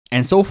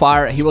And so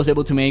far, he was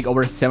able to make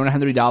over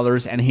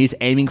 $700 and he's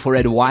aiming for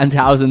at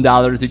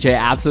 $1,000, which I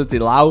absolutely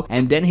love.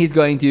 And then he's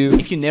going to,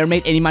 if you never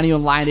made any money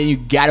online, then you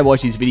gotta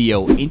watch this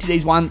video. In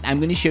today's one, I'm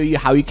going to show you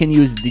how you can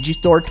use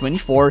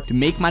Digistore24 to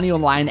make money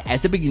online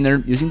as a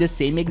beginner using the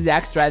same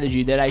exact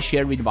strategy that I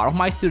shared with one of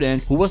my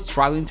students who was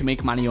struggling to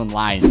make money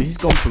online. This is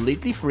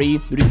completely free,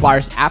 it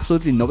requires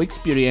absolutely no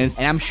experience,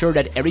 and I'm sure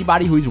that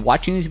everybody who is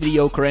watching this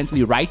video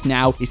currently right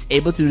now is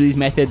able to do this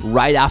method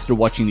right after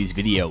watching this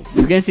video.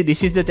 You can see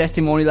this is the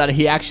testimonial that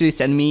he actually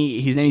sent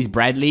me. His name is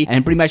Bradley,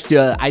 and pretty much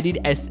I did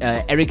as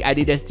Eric, I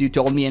did as you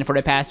told me, and for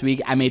the past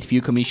week I made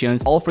few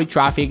commissions, all free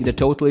traffic. The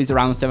total is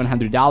around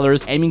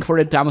 $700, aiming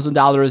for the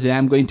 $1,000, and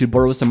I'm going to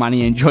borrow some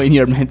money and join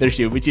your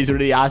mentorship, which is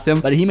really awesome.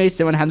 But he made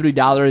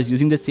 $700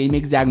 using the same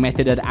exact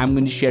method that I'm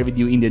going to share with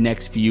you in the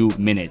next few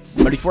minutes.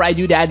 But before I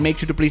do that, make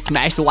sure to please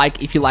smash the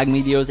like if you like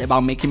videos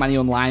about making money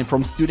online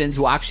from students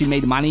who actually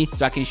made money,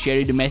 so I can share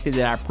you the methods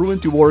that are proven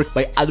to work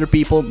by other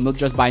people, not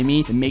just by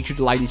me. And make sure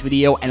to like this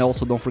video, and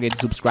also don't forget to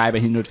subscribe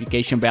and hit the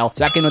notification bell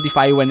so I can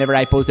notify you whenever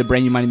I post a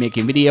brand new money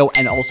making video.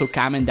 And also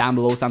comment down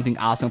below something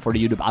awesome for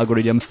the YouTube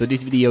algorithm, so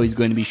this video is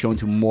going to be shown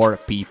to more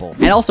people.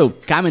 And also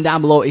comment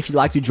down below if you'd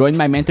like to join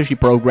my mentorship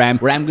program,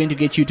 where I'm going to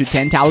get you to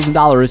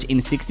 $10,000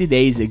 in 60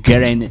 days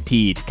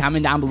guaranteed.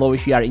 Comment down below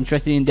if you are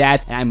interested in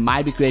that, and I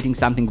might be creating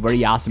something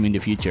very awesome in the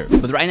future.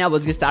 But right now,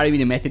 let's get started with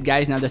the method,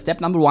 guys. Now, the step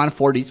number one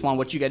for this one,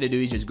 what you gotta do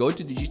is just go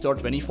to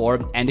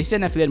Digistore24, and this is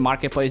an affiliate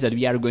marketplace that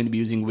we are going to be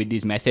using with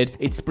this method.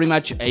 It's pretty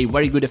much a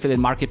very good affiliate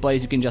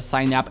marketplace. You can just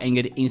sign up and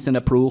get instant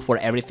approval for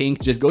everything.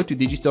 Just go to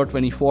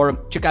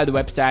Digistore24, check out the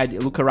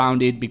website, look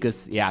around it,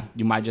 because yeah,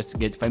 you might just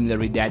get familiar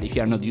with that if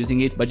you are not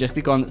using it. But just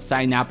click on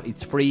sign up.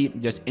 It's free,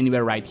 just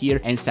anywhere right here,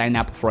 and sign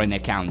up for an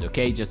account.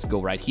 Okay, just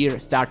go right here,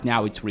 start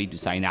now. It's free to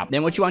sign up.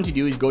 Then what you want to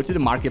do is go to the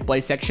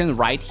marketplace section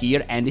right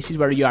here, and this is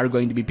where you are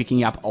going to be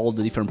picking up all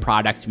the different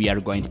products we are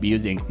going to be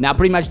using. Now,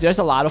 pretty much there's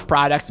a lot of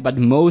products, but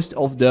most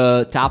of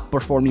the top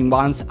performing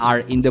ones are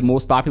in the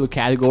most popular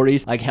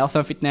categories like health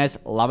and fitness,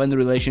 love and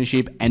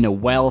relationship,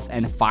 and wealth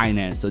and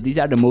finance. So these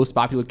are the most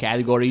popular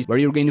categories where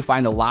you're going to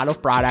find a lot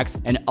of products,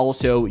 and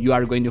also you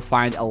are going to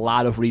find a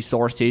lot of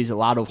resources, a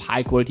lot of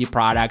high quality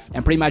products,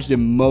 and pretty much the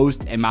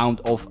most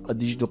amount of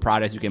digital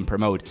products you can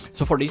promote.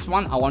 So for this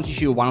one, I want to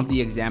show you one of the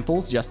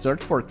examples. Just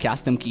search for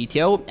custom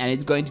keto, and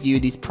it's going to give you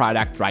this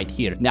product right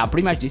here. Now,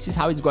 pretty much this is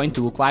how it's going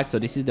to look like. So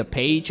this is the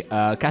page,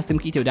 custom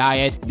keto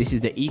diet. This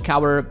is the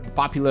e-cover,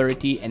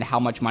 popularity, and how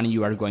much money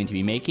you are going to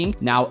be making.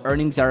 Now,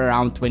 earnings are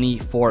around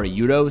 24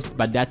 euros,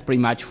 but that's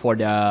pretty much for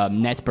the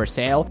net per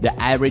sale. The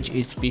average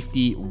is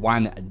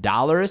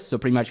 $51, so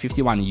pretty much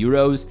 51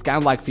 euros. It's kind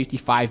of like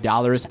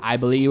 $55, I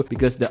believe,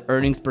 because the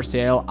earnings per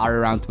sale are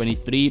around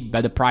 23,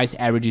 but the price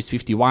average is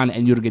 51,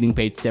 and you're getting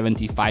paid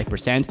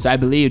 75%. So I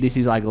believe this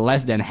is like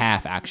less than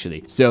half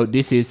actually. So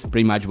this is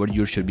pretty much what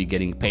you should be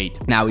getting paid.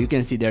 Now you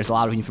can see there's a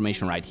lot of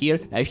information right here.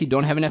 Now if you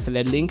don't have an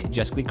affiliate link,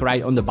 just click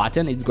right on the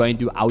button. It's going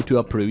to auto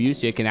approve you,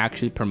 so you can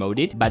actually promote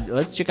it. But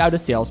let's check out the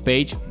sales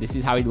page. This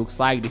is how it looks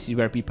like. This is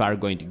where people are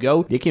going to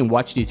go. They can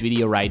watch this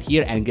video right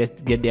here and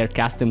get their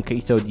custom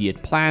keto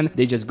diet plan.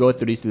 They just go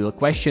through this little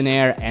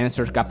questionnaire,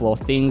 answer a couple of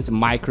things,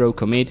 micro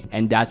commit,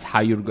 and that's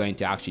how you're going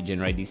to actually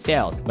generate these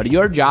sales. But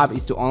your job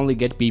is to only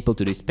get people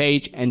to this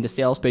page, and the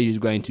sales page is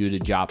going to do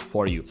the job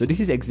for you. So this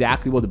is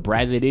exactly what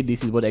Bradley did.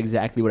 This is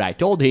exactly what I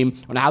told him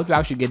on how to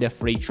actually get the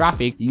free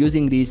traffic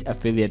using these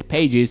affiliate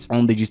pages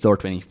on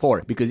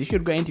Digistore24. Because if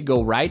you're going to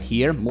go right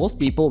here, most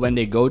people, when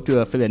they go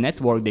to affiliate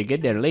network, they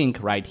get their link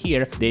right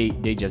here.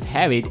 They just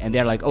have it, and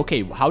they're like,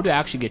 okay, how do I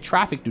actually get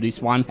traffic to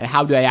this one, and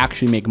how do I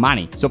actually make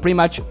money? So pretty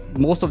much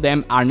most of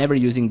them are never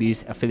using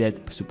these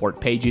affiliate support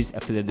pages,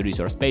 affiliate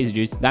resource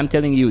pages. But I'm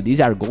telling you,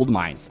 these are gold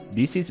mines.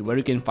 This is where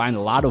you can find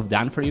a lot of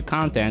done for you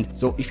content.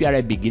 So if you are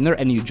a beginner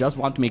and you just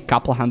want to make a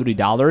couple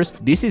 $100,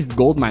 this is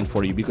gold mine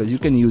for you, because you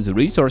can use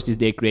resources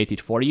they created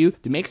for you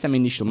to make some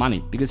initial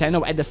money. Because I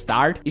know at the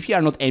start, if you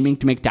are not aiming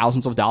to make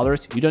thousands of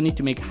dollars, you don't need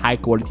to make high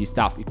quality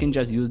stuff. You can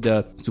just use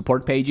the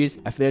support pages,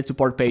 affiliate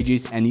support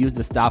pages, and use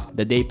the stuff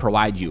that they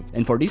provide you.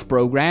 And for this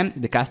program,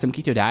 the custom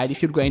keto diet,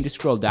 if you're going to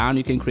scroll down,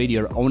 you can create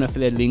your own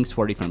affiliate links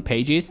for different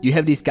pages. You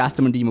have these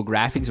customer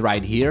demographics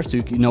right here, so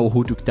you can know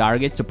who to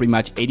target. So pretty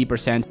much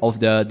 80% of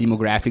the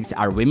demographics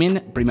are women,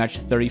 pretty much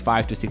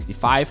 35 to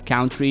 65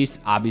 countries,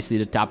 obviously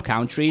the top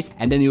countries.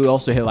 And then you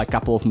also have like a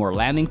couple of more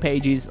landing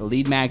pages,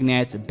 lead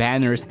magnets,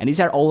 banners, and these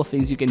are all the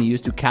things you can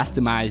use to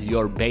customize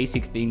your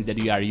basic things that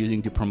you are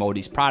using to promote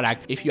this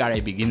product if you are a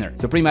beginner.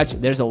 So pretty much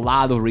there's a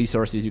lot of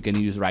resources you can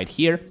use right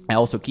here, and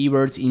also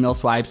keywords, email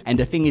swipes. And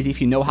the thing is,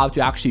 if you know how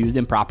to actually use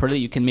them properly,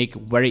 you can make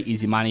very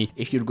easy money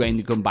if you're going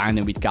to combine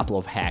them with a couple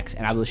of hacks.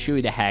 And I will show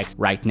you the hacks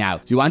right now.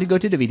 So you want to go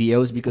to the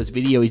videos, because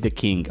video is the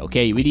king.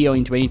 Okay, video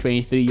in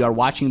 2023, you are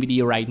watching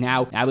video right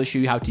now. I will show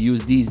you how to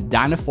use these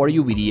done for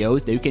you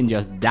videos that you can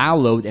just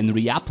download and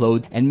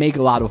re-upload and make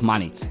a lot of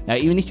money. Now,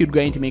 even if you're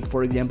going to make,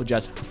 for example,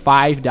 just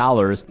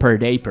 $5 per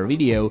day per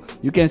video,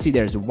 you can see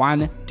there's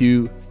 1,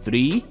 2,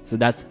 3, so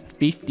that's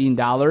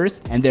 $15,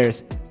 and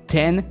there's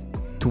 10,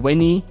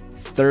 20,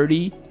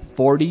 30,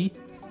 40,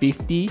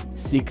 50,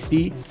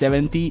 60,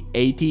 70,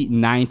 80,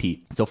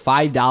 90. So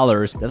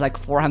 $5, that's like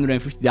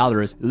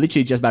 $450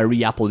 literally just by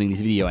re-uploading this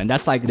video. And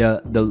that's like the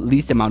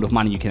least amount of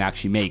money you can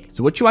actually make.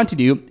 So what you want to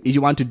do is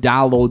you want to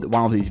download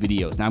one of these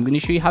videos. Now I'm going to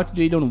show you how to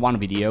do it on one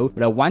video,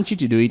 but I want you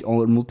to do it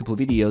on multiple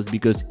videos,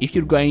 because if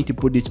you're going to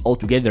put this all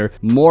together,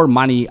 more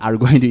money are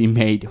going to be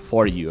made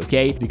for you,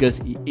 okay? Because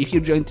if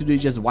you're going to do it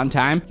just one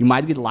time, you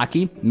might get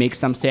lucky, make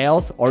some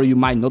sales, or you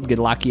might not get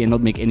lucky and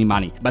not make any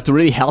money. But to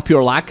really help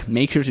your luck,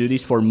 make sure to do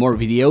this for more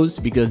videos,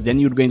 because then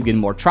you're going to get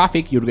more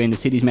traffic, you're going to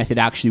see this method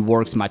actually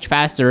works much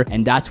faster,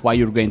 and that's why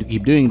you're going to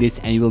keep doing this,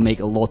 and you will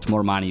make a lot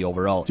more money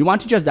overall. So you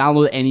want to just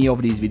download any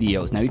of these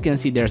videos. Now you can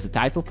see there's the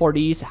title for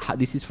these.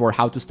 This is for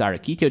how to start a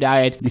keto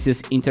diet. This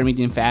is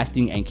intermittent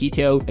fasting and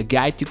keto, a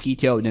guide to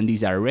keto. Then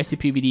these are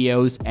recipe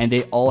videos, and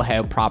they all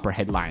have proper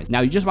headlines.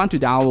 Now you just want to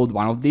download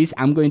one of these.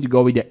 I'm going to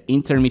go with the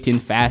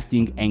intermittent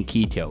fasting and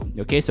keto.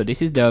 Okay, so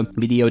this is the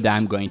video that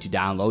I'm going to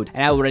download,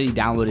 and I already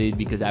downloaded it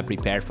because I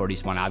prepared for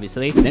this one,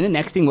 obviously. Then the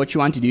next thing what you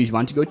want to do is you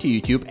want to go to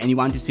YouTube, and you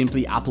want to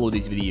simply upload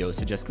this video.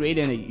 So just create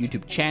a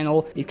YouTube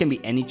channel. It can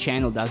be any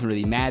channel, doesn't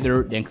really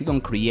matter. Then click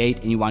on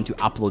create, and you want to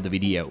upload the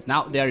video.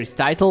 Now there is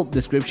title,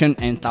 description,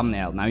 and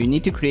thumbnail. Now you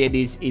need to create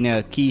this in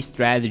a key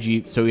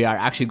strategy, so we are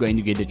actually going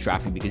to get the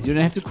traffic, because you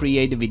don't have to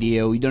create the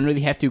video, you don't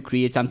really have to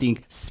create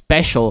something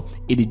special,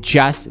 it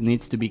just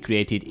needs to be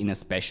created in a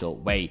special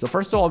way. So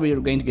first of all, we are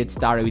going to get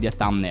started with the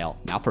thumbnail.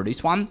 Now for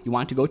this one, you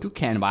want to go to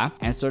Canva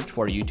and search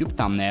for YouTube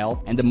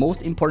thumbnail, and the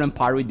most important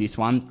part with this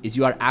one is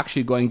you are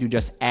actually going to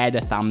just add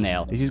a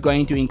thumbnail. This is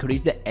going to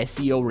increase the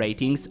SEO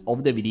ratings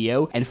of the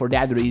video, and for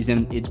that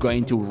reason it's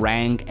going to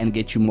rank and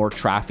get you more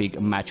traffic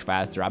much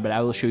faster. But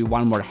I will show you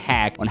one more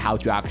hack on how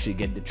to actually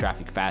get the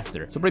traffic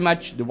faster. So pretty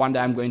much the one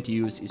that I'm going to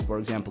use is, for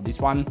example, this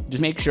one.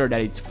 Just make sure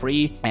that it's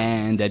free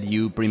and that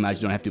you pretty much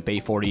don't have to pay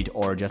for it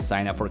or just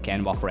sign up for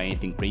Canva for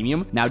anything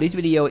premium. Now this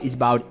video is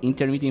about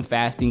intermittent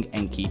fasting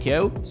and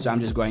keto, so I'm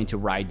just going to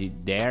write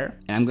it there,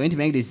 and I'm going to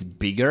make this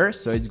bigger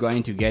so it's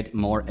going to get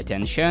more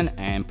attention,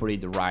 and put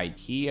it right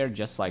here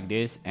just like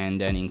this, and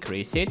then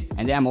increase it.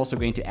 And then I'm also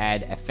going to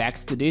add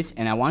effects to this,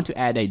 and I want to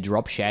add a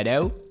drop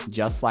shadow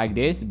just like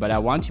this, but I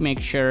want to make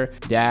sure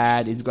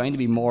that it's going to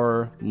be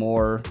more,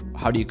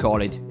 how do you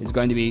call it? It's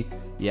going to be,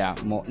 yeah,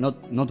 more,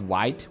 not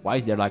white. Why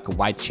is there like a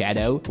white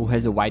shadow? Who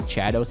has a white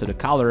shadow? So the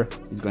color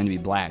is going to be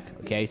black.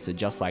 Okay, so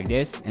just like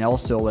this. And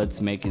also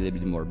let's make it a little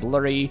bit more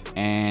blurry,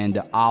 and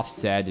the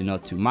offset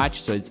not too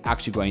much, so it's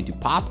actually going to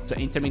pop. So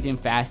intermittent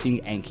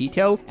fasting and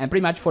keto. And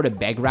pretty much for the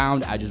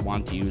background, I just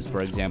want to use,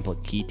 for example,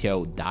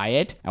 keto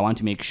diet. I want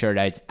to make sure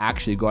that it's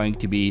actually going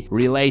to be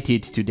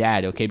related to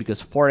that, okay?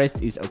 Because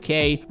forest is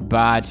okay,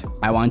 but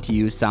I want to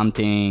use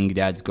something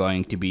that's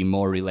going to be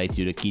more related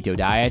to the keto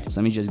diet.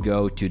 So let me just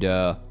go to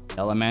the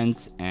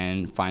elements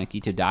and find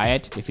keto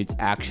diet, if it's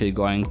actually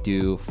going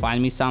to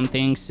find me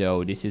something.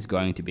 So this is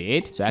going to be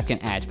it. So I can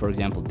add, for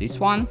example, this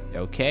one,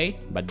 okay,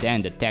 but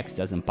then the text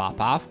doesn't pop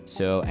off,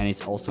 so, and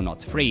it's also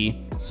not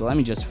free. So let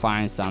me just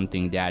find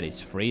something that is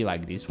free,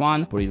 like this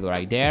one, put it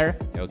right there,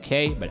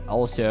 okay, but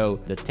also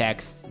the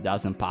text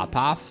doesn't pop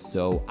off,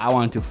 so I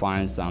want to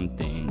find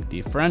something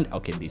different.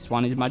 Okay, this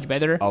one is much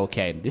better.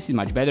 Okay, this is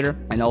much better.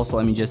 And also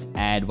let me just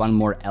add one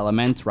more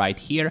element right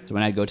here. So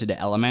when I go to the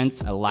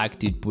elements, I like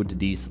to put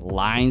these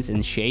lines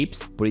and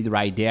shapes, put it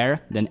right there,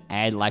 then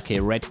add like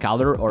a red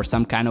color or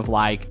some kind of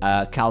like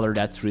color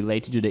that's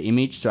related to the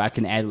image. So I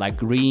can add like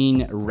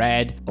green,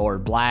 red, or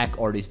black,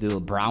 or this little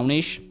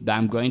brownish. Then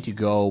I'm going to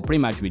go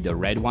pretty much with the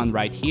red one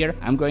right here.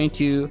 I'm going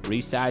to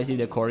resize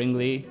it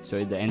accordingly so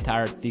the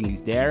entire thing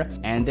is there,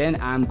 and then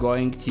I'm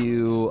going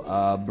to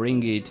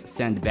bring it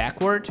send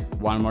backward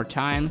one more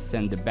time,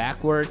 send it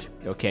backward,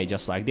 okay,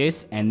 just like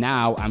this. And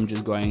now I'm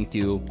just going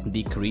to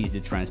decrease the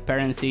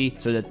transparency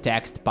so the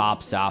text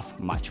pops off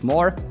much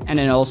more. And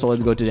then also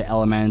let's go to the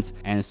elements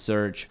and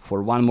search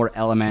for one more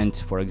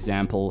element, for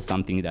example,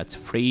 something that's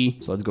free.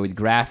 So let's go with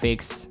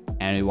graphics,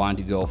 and we want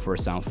to go for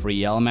some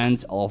free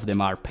elements. All of them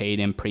are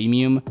paid and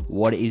premium.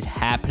 What is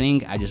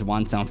happening? I just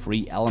want some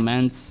free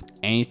elements.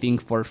 Anything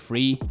for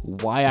free?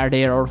 Why are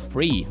they all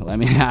free? Let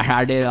me,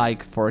 are they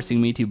like forcing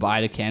me to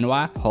buy the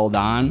Canva? Hold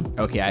on.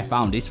 Okay, I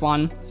found this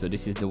one. So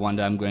this is the one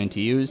that I'm going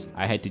to use.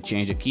 I had to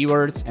change the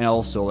keywords, and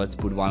also let's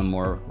put one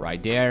more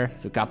right there.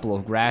 So a couple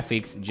of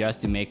graphics just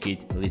to make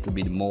it a little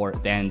bit more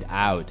stand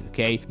out,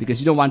 okay?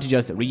 Because you don't want to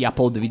just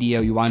re-upload the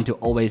video. You want to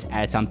always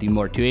add something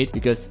more to it,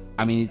 because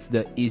I mean, it's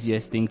the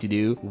easiest thing to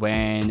do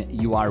when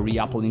you are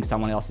re-uploading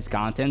someone else's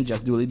content.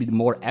 Just do a little bit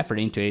more effort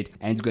into it,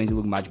 and it's going to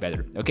look much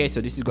better. Okay,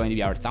 so this is going to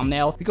be our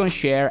thumbnail. Click on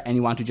share, and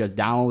you want to just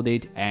download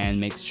it and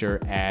make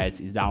sure as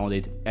it's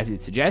downloaded as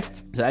it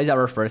suggests. So that is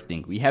our first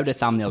thing. We have the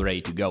thumbnail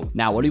ready to go.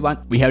 Now, what do you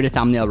want? We have the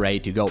thumbnail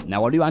ready to go.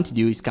 Now, what you want to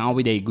do is come up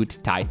with a good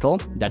title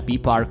that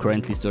people are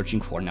currently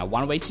searching for. Now,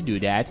 one way to do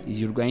that is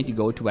you're going to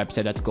go to a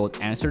website that's called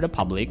Answer the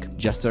Public.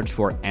 Just search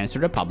for Answer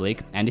the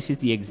Public, and this is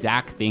the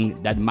exact thing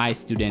that my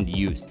student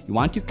used. You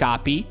want to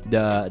copy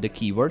the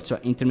keyword, so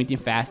intermittent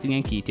fasting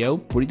and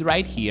keto, put it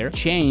right here,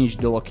 change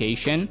the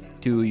location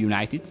to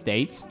United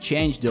States,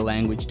 change the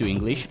language to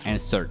English, and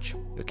search.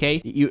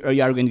 okay? You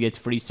are going to get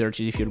free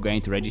searches if you're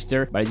going to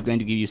register, but it's going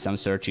to give you some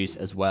searches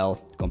as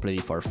well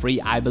completely for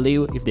free, I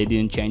believe, if they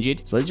didn't change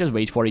it. So let's just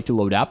wait for it to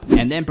load up.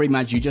 And then pretty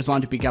much you just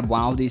want to pick up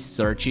one of these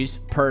searches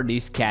per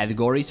this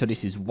category. So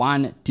this is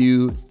 1,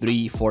 2,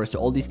 3, 4. So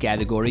all these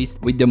categories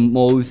with the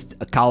most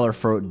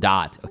colorful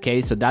dot,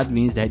 okay? So that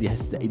means that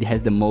it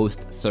has the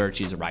most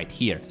searches right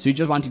here. So you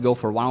just want to go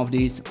for one of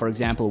these. For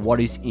example, what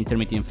is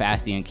intermittent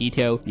fasting and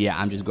keto? Yeah,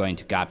 I'm just going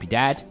to copy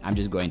that. I'm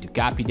just going to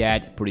copy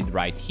that, put it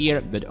right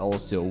here, but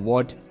also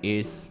what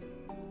is,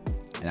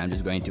 and I'm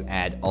just going to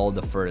add all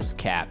the first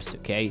caps,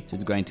 okay? So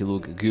it's going to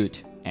look good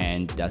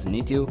and doesn't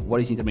need to. What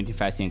is intermittent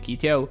fasting and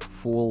keto?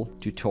 Full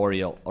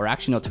tutorial, or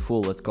actually not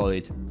full, let's call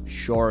it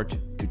short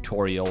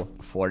tutorial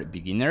for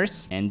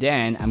beginners. And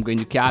then I'm going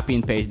to copy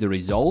and paste the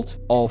result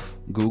of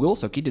Google.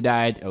 So keto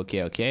diet,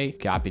 okay,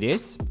 copy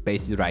this,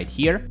 paste it right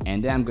here.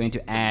 And then I'm going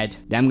to add,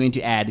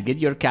 get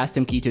your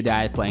custom keto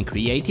diet plan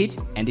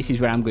created. And this is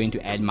where I'm going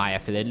to add my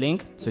affiliate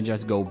link. So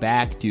just go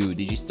back to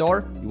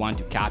Digistore. You want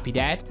to copy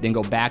that, then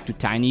go back to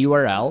tiny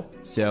URL.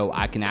 So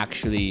I can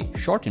actually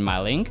shorten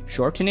my link,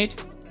 shorten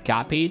it,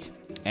 copy it,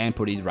 and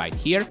put it right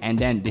here. And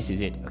then this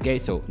is it, okay?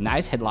 So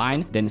nice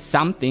headline, then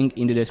something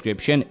in the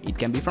description. It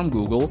can be from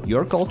Google,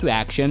 your call to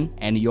action,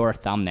 and your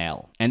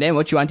thumbnail. And then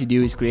what you want to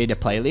do is create a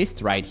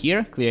playlist right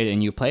here, create a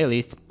new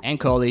playlist and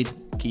call it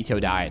keto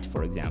diet,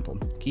 for example,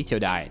 keto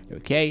diet,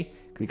 okay?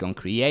 Click on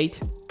create,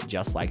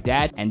 just like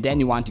that. And then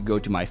you want to go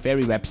to my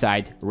favorite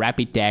website,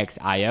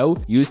 rapidtext.io,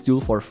 use tool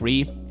for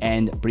free,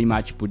 and pretty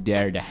much put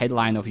there the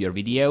headline of your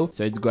video.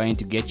 So it's going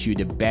to get you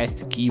the best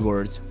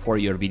keywords for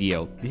your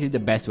video. This is the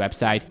best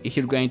website. If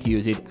you're going to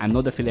use it, I'm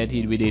not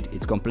affiliated with it.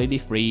 It's completely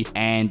free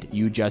and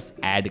you just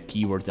add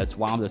keywords. That's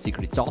one of the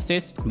secret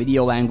sauces.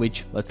 Video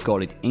language, let's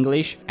call it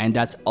English. And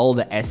that's all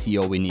the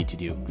SEO we need to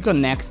do. Click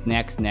on next,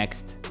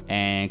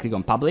 and click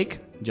on public.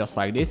 Just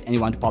like this, and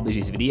you want to publish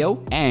this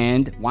video.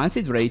 And once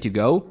it's ready to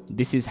go,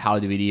 this is how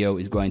the video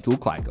is going to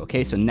look like,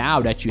 okay? So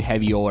now that you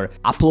have your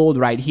upload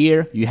right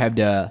here, you have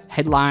the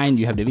headline,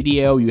 you have the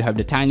video, you have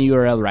the tiny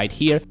URL right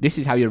here, this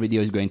is how your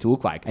video is going to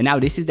look like. And now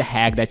this is the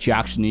hack that you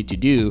actually need to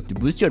do to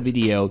boost your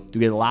video to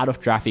get a lot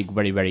of traffic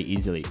very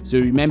easily. So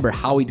remember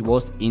how it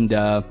was in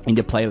the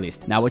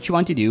playlist. Now what you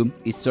want to do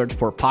is search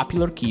for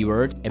popular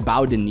keyword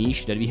about the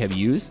niche that we have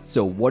used.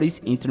 So what is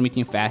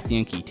intermittent fasting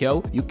and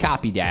keto? You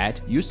copy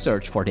that, you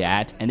search for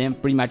that, and then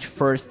pretty much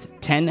first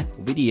 10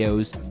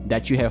 videos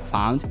that you have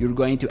found, you're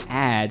going to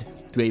add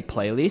to a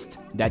playlist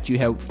that you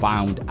have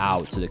found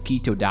out. So the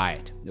keto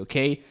diet,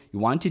 okay? You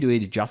want to do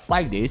it just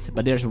like this,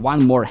 but there's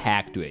one more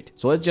hack to it.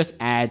 So let's just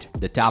add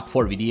the top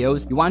 4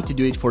 videos. You want to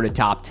do it for the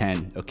top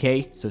 10,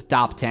 okay? So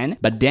top 10,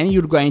 but then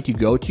you're going to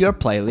go to your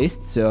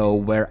playlist. So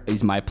where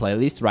is my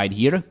playlist? Right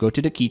here. Go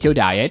to the keto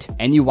diet,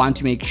 and you want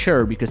to make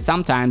sure, because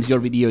sometimes your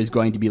video is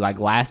going to be like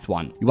last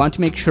one. You want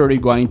to make sure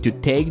you're going to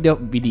take the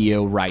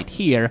video right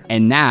here,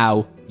 and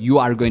now you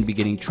are going to be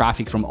getting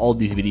traffic from all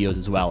these videos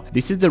as well.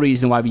 This is the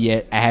reason why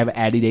I have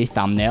added a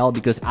thumbnail,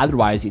 because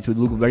otherwise it would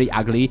look very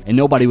ugly and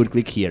nobody would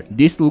click here.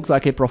 This looks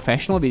like a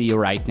professional video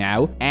right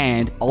now,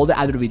 and all the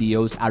other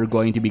videos are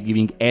going to be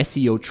giving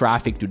SEO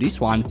traffic to this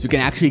one, so you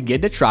can actually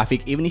get the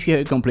traffic even if you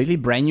have a completely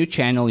brand new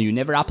channel, you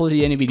never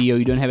uploaded any video,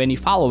 you don't have any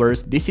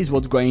followers. This is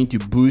what's going to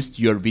boost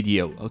your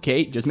video,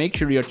 okay? Just make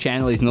sure your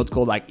channel is not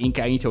called like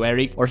Incognito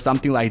Eric or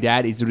something like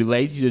that. It's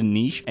related to the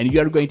niche, and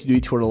you are going to do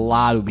it for a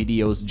lot of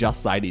videos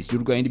just like this.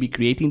 You're going to be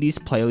creating this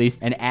playlist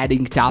and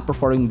adding top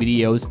performing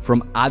videos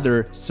from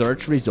other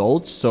search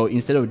results. So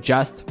instead of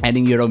just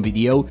adding your own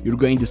video, you're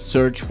going to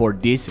search for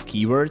these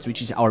keywords,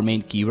 which is our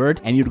main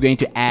keyword, and you're going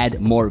to add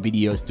more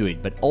videos to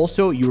it. But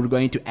also you're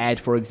going to add,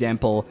 for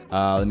example,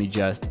 let me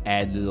just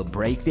add a little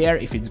break there.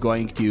 If it's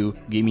going to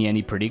give me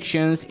any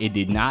predictions, it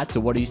did not. So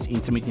what is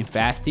intermittent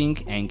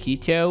fasting and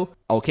keto?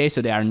 Okay,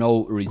 so there are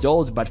no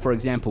results, but for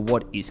example,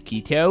 what is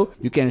keto?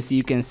 You can see,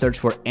 you can search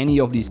for any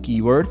of these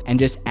keywords and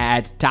just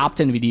add top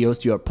 10 videos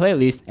to your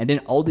playlist, and then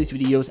all these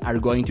videos are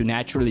going to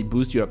naturally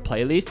boost your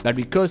playlist. But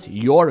because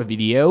your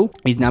video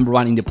is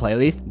 #1 in the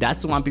playlist,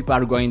 that's the one people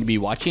are going to be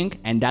watching,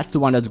 and that's the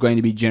one that's going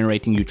to be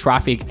generating you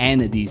traffic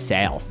and these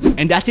sales.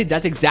 And that's it.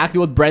 That's exactly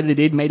what Bradley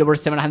did, made over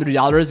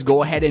 $700.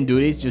 Go ahead and do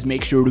this. Just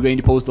make sure we're going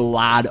to post a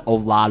lot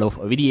of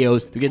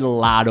videos to get a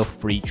lot of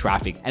free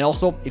traffic. And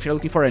also, if you're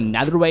looking for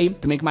another way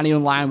to make money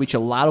online, which a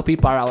lot of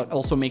people are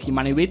also making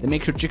money with, then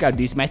make sure to check out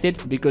this method,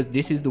 because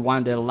this is the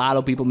one that a lot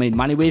of people made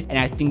money with, and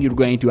I think you're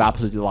going to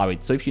absolutely love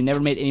it. So if you never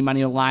made any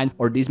money online,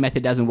 or this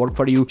method doesn't work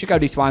for you, check out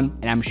this one,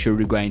 and I'm sure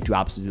you're going to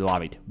absolutely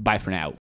love it. Bye for now.